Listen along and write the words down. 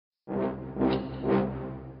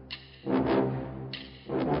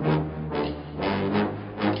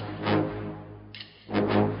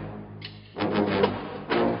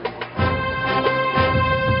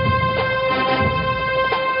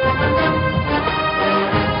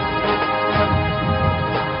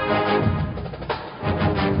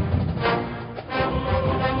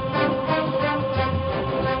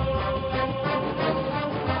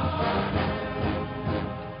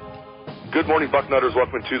morning, Bucknutters.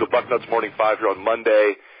 Welcome to the Bucknuts Morning 5 here on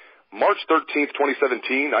Monday, March 13th,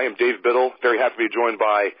 2017. I am Dave Biddle. Very happy to be joined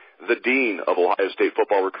by the Dean of Ohio State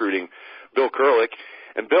football recruiting, Bill Kurelic.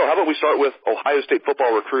 And, Bill, how about we start with Ohio State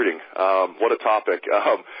football recruiting? What a topic.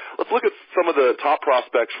 Let's look at some of the top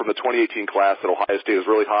prospects from the 2018 class that Ohio State is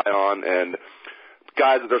really high on, and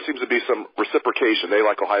guys, there seems to be some reciprocation. They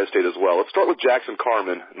like Ohio State as well. Let's start with Jackson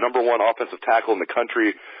Carman, number one offensive tackle in the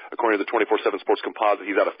country, according to the 24/7 Sports Composite.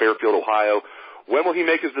 He's out of Fairfield, Ohio. When will he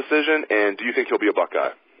make his decision, and do you think he'll be a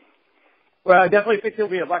Buckeye? Well, I definitely think he'll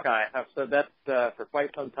be a Buckeye. I've said that for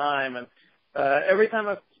quite some time, and every time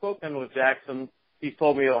I've spoken with Jackson, he's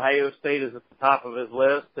told me Ohio State is at the top of his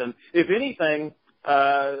list, and if anything,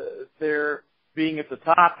 their being at the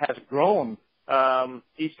top has grown.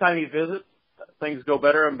 Each time he visits, things go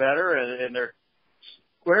better and better, and they're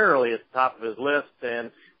squarely at the top of his list.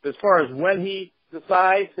 And as far as when he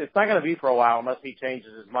decides, it's not going to be for a while unless he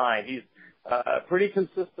changes his mind. He's pretty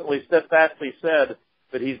consistently, steadfastly said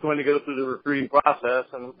that he's going to go through the recruiting process,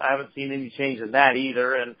 and I haven't seen any change in that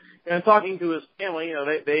either. And talking to his family, you know,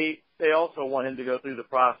 they also want him to go through the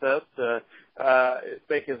process to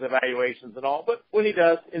make his evaluations and all. But when he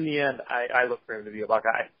does, in the end, I look for him to be a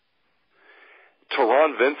Buckeye.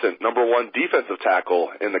 Taron Vincent, number one defensive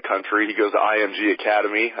tackle in the country. He goes to IMG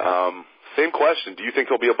Academy. Same question. Do you think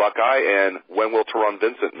he'll be a Buckeye, and when will Taron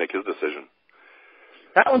Vincent make his decision?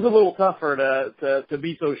 That one's a little tougher to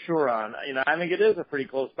be so sure on. You know, I think it is a pretty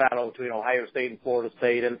close battle between Ohio State and Florida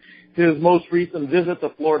State, and his most recent visit to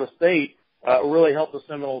Florida State really helped the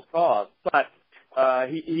Seminoles' cause. But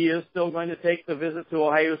he is still going to take the visit to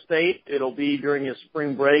Ohio State. It'll be during his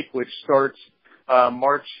spring break, which starts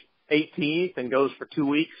March 18th and goes for 2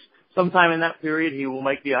 weeks. Sometime in that period, he will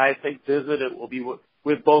make the Ohio State visit. It will be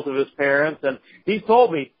with both of his parents. And he's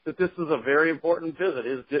told me that this is a very important visit.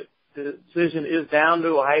 His decision is down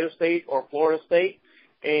to Ohio State or Florida State,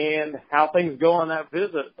 and how things go on that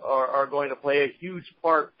visit are going to play a huge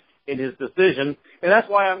part in his decision. And that's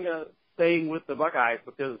why I'm going to stay with the Buckeyes,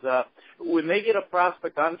 because when they get a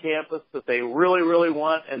prospect on campus that they really, really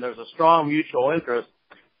want and there's a strong mutual interest,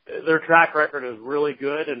 their track record is really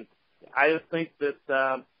good. And I just think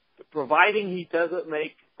that providing he doesn't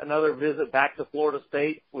make another visit back to Florida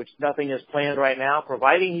State, which nothing is planned right now,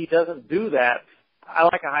 providing he doesn't do that, I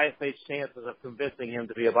like Ohio State's chances of convincing him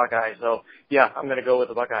to be a Buckeye. So, yeah, I'm going to go with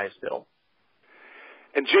the Buckeyes still.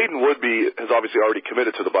 And Jaden Woodby has obviously already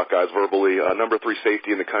committed to the Buckeyes verbally, number 3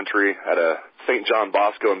 safety in the country at St. John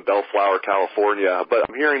Bosco in Bellflower, California. But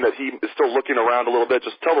I'm hearing that he is still looking around a little bit.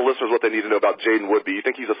 Just tell the listeners what they need to know about Jaden Woodby. You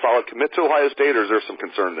think he's a solid commit to Ohio State, or is there some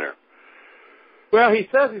concern there? Well, he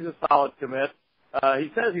says he's a solid commit.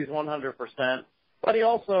 He says he's 100%. But he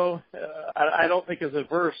also, I don't think, is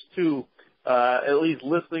averse to at least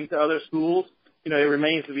listening to other schools. You know, it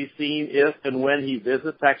remains to be seen if and when he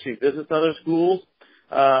actually visits other schools.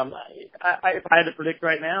 If I had to predict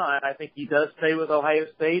right now, I think he does stay with Ohio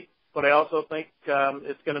State, but I also think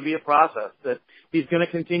it's going to be a process that he's going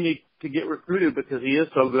to continue to get recruited because he is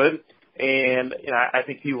so good, and you know, I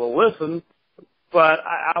think he will listen, but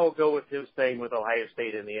I will go with him staying with Ohio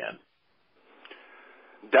State in the end.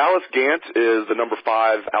 Dallas Gant is the number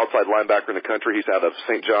 5 outside linebacker in the country. He's out of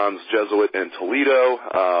St. John's Jesuit in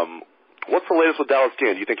Toledo. What's the latest with Dallas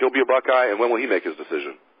Gant? Do you think he'll be a Buckeye, and when will he make his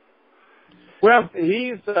decision? Well,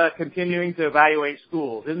 he's continuing to evaluate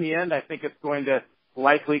schools. In the end, I think it's going to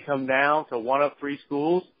likely come down to one of 3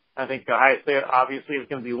 schools. I think Ohio State obviously is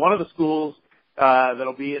going to be one of the schools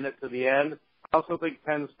that'll be in it to the end. I also think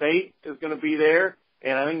Penn State is going to be there,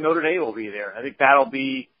 and I think Notre Dame will be there. I think that'll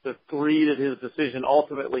be the 3 that his decision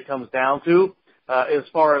ultimately comes down to. As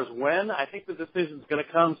far as when, I think the decision is going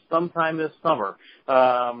to come sometime this summer.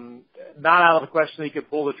 Not out of the question he could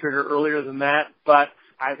pull the trigger earlier than that, but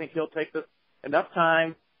I think he'll take enough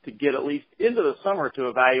time to get at least into the summer to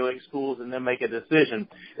evaluate schools and then make a decision.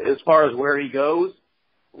 As far as where he goes,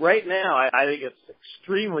 right now, I think it's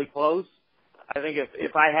extremely close. I think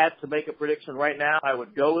if I had to make a prediction right now, I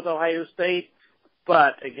would go with Ohio State.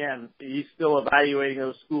 But, again, he's still evaluating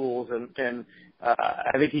those schools, and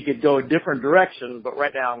I think he could go a different direction. But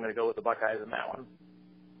right now I'm going to go with the Buckeyes in that one.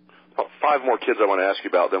 5 more kids I want to ask you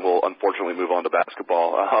about, then we'll unfortunately move on to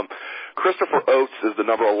basketball. Christopher Oats is the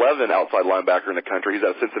number 11 outside linebacker in the country. He's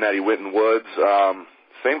out of Cincinnati Winton Woods.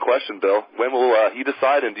 Same question, Bill. When will he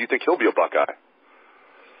decide, and do you think he'll be a Buckeye?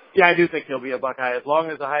 Yeah, I do think he'll be a Buckeye. As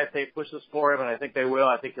long as Ohio State pushes for him, and I think they will,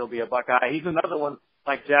 I think he'll be a Buckeye. He's another one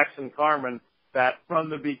like Jackson Carman that from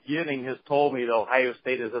the beginning has told me that Ohio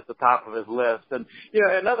State is at the top of his list. And, you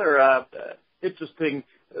know, another interesting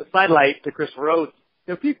sidelight to Christopher Oats,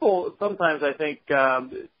 you know, people sometimes, I think,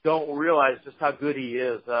 don't realize just how good he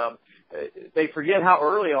is. they forget how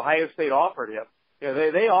early Ohio State offered him. You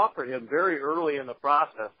know, they offered him very early in the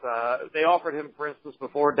process. They offered him, for instance,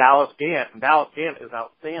 before Dallas Gant, and Dallas Gant is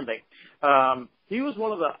outstanding. He was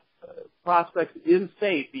one of the prospects in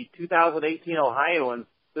state, the 2018 Ohioans,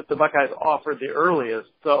 that the Buckeyes offered the earliest.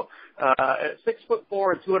 So, at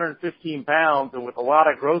 6'4" and 215 pounds, and with a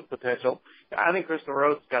lot of growth potential, I think Christopher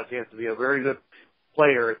Oats got a chance to be a very good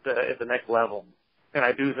player at the next level. And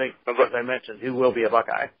I do think, as I mentioned, he will be a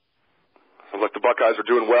Buckeye. Sounds like the Buckeyes are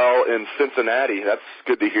doing well in Cincinnati. That's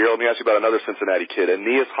good to hear. Let me ask you about another Cincinnati kid,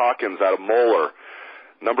 Aeneas Hawkins out of Moeller.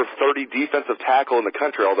 Number 30 defensive tackle in the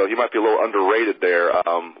country, although he might be a little underrated there.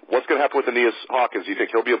 What's going to happen with Aeneas Hawkins? Do you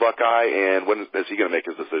think he'll be a Buckeye, and when is he going to make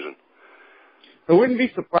his decision? I wouldn't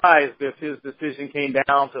be surprised if his decision came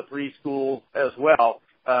down to three schools as well.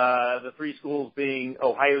 The three schools being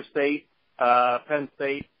Ohio State, Penn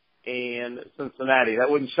State, and Cincinnati.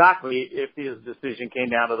 That wouldn't shock me if his decision came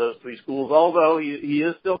down to those three schools, although he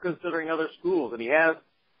is still considering other schools, and he has,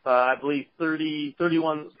 I believe,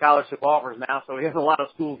 31 scholarship offers now, so he has a lot of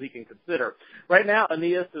schools he can consider. Right now,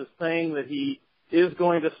 Aeneas is saying that he is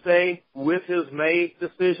going to stay with his May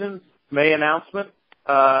May announcement.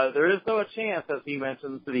 There is though a chance, as he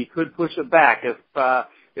mentions, that he could push it back.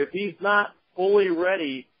 If he's not fully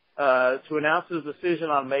ready to announce his decision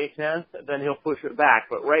on May 10th, then he'll push it back.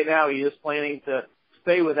 But right now he is planning to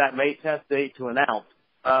stay with that May 10th date to announce.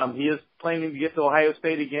 He is planning to get to Ohio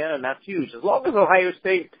State again, and that's huge. As long as Ohio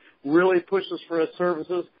State really pushes for his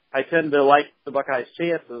services, I tend to like the Buckeyes'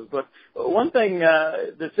 chances. But one thing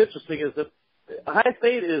that's interesting is that Ohio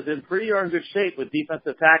State is in pretty darn good shape with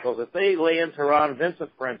defensive tackles. If they land Taron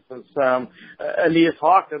Vincent, for instance, Aeneas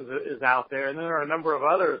Hawkins is out there, and there are a number of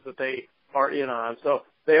others that they are in on. So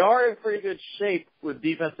they are in pretty good shape with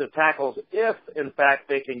defensive tackles if, in fact,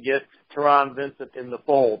 they can get Taron Vincent in the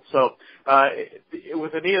fold. So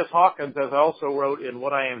with Aeneas Hawkins, as I also wrote in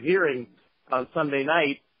What I Am Hearing on Sunday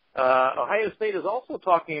night, Ohio State is also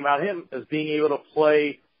talking about him as being able to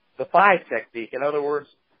play the 5 technique. In other words,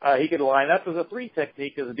 he could line up as a 3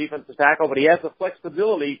 technique as a defensive tackle, but he has the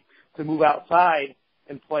flexibility to move outside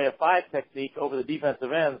and play a 5 technique over the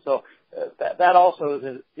defensive end. So that also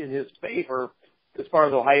is in his favor as far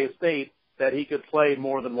as Ohio State, that he could play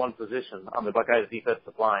more than one position on the Buckeyes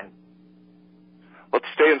defensive line. Let's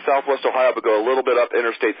stay in Southwest Ohio, but go a little bit up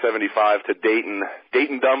Interstate 75 to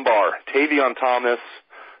Dayton Dunbar. Tavion Thomas,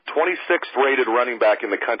 26th rated running back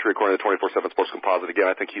in the country according to 24/7 Sports Composite. Again,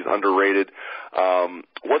 I think he's underrated.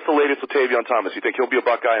 What's the latest with Tavion Thomas? You think he'll be a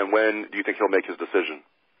Buckeye, and when do you think he'll make his decision?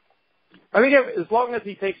 I think as long as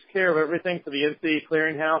he takes care of everything for the NCAA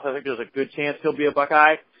clearinghouse, I think there's a good chance he'll be a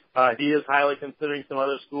Buckeye. He is highly considering some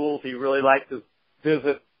other schools. He really liked his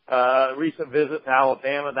recent visit to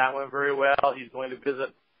Alabama. That went very well. He's going to visit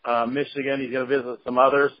Michigan. He's going to visit some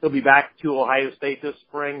others. He'll be back to Ohio State this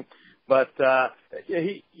spring. But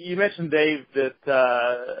you mentioned, Dave,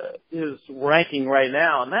 that his ranking right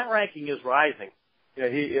now, and that ranking is rising. You know,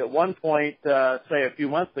 he at one point, say a few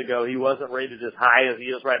months ago, he wasn't rated as high as he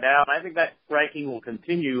is right now, and I think that ranking will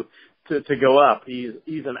continue to go up.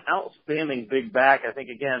 He's an outstanding big back. I think,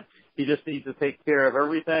 again, he just needs to take care of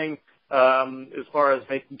everything as far as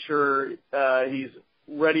making sure he's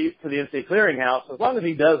ready for the NCAA clearinghouse. As long as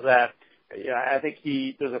he does that, I think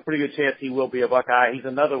there's a pretty good chance he will be a Buckeye. He's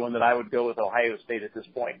another one that I would go with Ohio State at this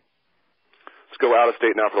point. Let's go out of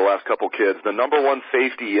state now for the last couple kids. The number 1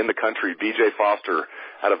 safety in the country, B.J. Foster,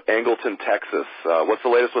 out of Angleton, Texas. What's the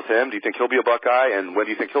latest with him? Do you think he'll be a Buckeye, and when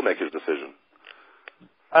do you think he'll make his decision?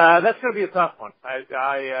 That's going to be a tough one.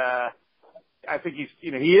 I think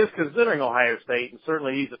he is considering Ohio State, and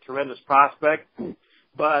certainly he's a tremendous prospect.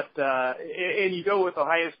 But and you go with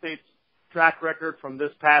Ohio State's track record from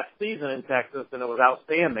this past season in Texas, and it was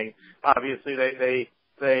outstanding. Obviously, they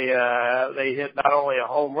hit not only a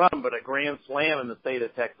home run but a grand slam in the state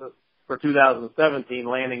of Texas for 2017,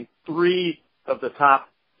 landing 3 of the top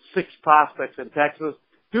 6 prospects in Texas.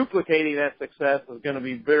 Duplicating that success is going to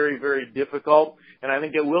be very, very difficult, and I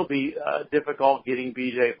think it will be difficult getting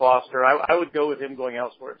B.J. Foster. I would go with him going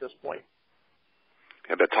elsewhere at this point.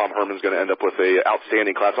 I bet Tom Herman's going to end up with an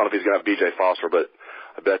outstanding class. I don't know if he's going to have B.J. Foster, but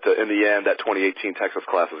I bet in the end that 2018 Texas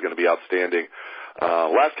class is going to be outstanding.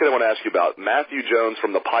 Last kid I want to ask you about, Matthew Jones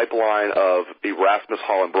from the pipeline of Erasmus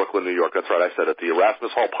Hall in Brooklyn, New York. That's right, I said it, the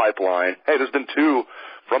Erasmus Hall pipeline. Hey, there's been 2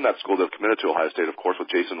 from that school that have committed to Ohio State, of course,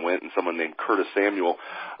 with Jason Wint and someone named Curtis Samuel.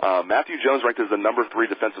 Matthew Jones ranked as the number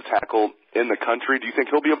 3 defensive tackle in the country. Do you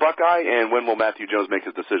think he'll be a Buckeye, and when will Matthew Jones make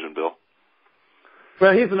his decision, Bill?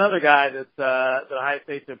 Well, he's another guy that Ohio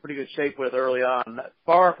State's in pretty good shape with early on.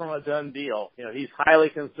 Far from a done deal. You know, he's highly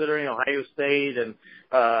considering Ohio State, and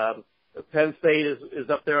Penn State is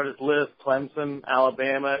up there on his list, Clemson,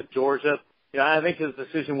 Alabama, Georgia. I think his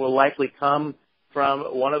decision will likely come from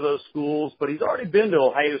one of those schools, but he's already been to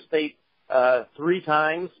Ohio State 3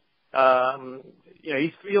 times.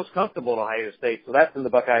 He feels comfortable at Ohio State, so that's in the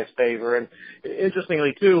Buckeyes' favor. And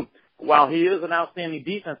interestingly, too, while he is an outstanding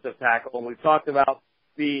defensive tackle, and we've talked about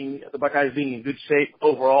the Buckeyes being in good shape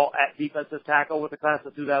overall at defensive tackle with the class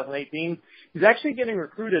of 2018, he's actually getting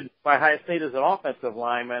recruited by Ohio State as an offensive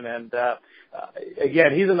lineman. And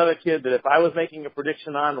again, he's another kid that if I was making a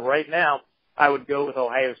prediction on right now, I would go with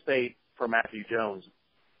Ohio State for Matthew Jones.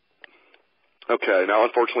 Okay, now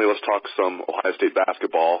unfortunately let's talk some Ohio State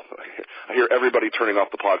basketball. I hear everybody turning off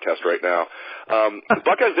the podcast right now. The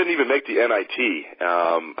Buckeyes didn't even make the NIT.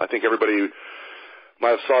 I think everybody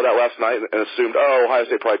might have saw that last night and assumed, Ohio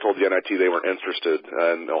State probably told the NIT they weren't interested,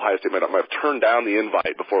 and Ohio State might have turned down the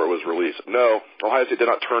invite before it was released. No, Ohio State did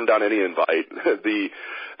not turn down any invite.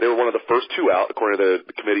 They were one of the first 2 out, according to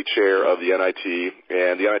the committee chair of the NIT,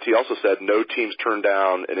 and the NIT also said no teams turned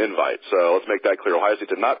down an invite. So let's make that clear. Ohio State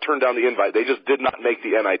did not turn down the invite. They just did not make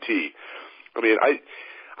the NIT. I mean,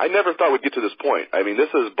 I never thought we'd get to this point. I mean, this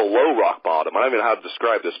is below rock bottom. I don't even know how to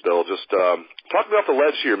describe this, Bill. Just talk me off the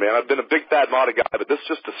ledge here, man. I've been a big Thad Matta guy, but this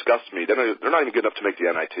just disgusts me. They're not even good enough to make the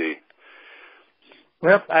NIT.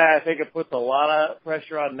 Well, I think it puts a lot of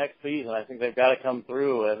pressure on next season. I think they've got to come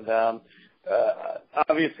through. And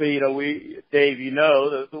obviously, Dave,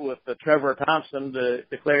 with the Trevor Thompson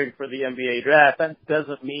declaring for the NBA draft, that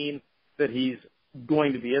doesn't mean that he's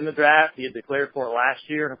going to be in the draft. He had declared for it last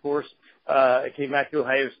year, and of course, it came back to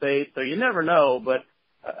Ohio State. So you never know, but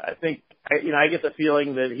I think, I get the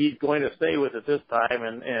feeling that he's going to stay with it this time,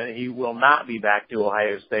 and he will not be back to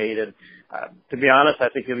Ohio State. And to be honest, I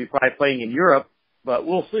think he'll be probably playing in Europe, but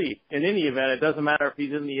we'll see. In any event, it doesn't matter if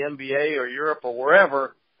he's in the NBA or Europe or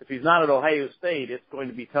wherever. If he's not at Ohio State, it's going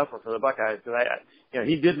to be tougher for the Buckeyes. Because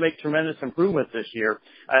he did make tremendous improvements this year.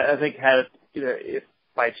 I think if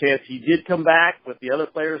by chance he did come back with the other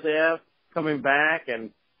players they have coming back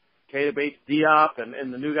and Keita Bates-Diop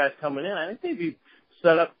and the new guys coming in, I think they'd be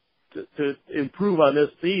set up to improve on this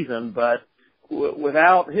season. But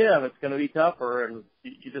without him, it's going to be tougher, and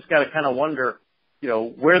you just got to kind of wonder,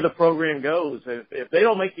 where the program goes. If they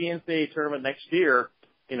don't make the NCAA tournament next year,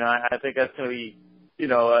 I think that's going to be,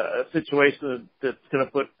 a situation that's going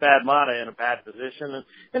to put Thad Matta in a bad position.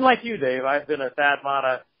 And like you, Dave, I've been a Thad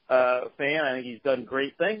Matta fan. I think he's done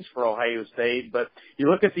great things for Ohio State, but you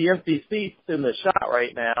look at the empty seats in the shot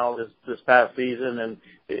right now this past season, and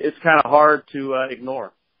it's kind of hard to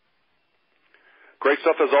ignore. Great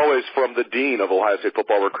stuff as always from the Dean of Ohio State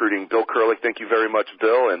football recruiting, Bill Kurelic. Thank you very much,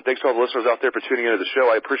 Bill, and thanks to all the listeners out there for tuning into the show.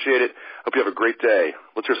 I appreciate it. Hope you have a great day.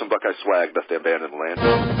 Let's hear some Buckeye swag, best damn band in the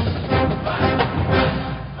land.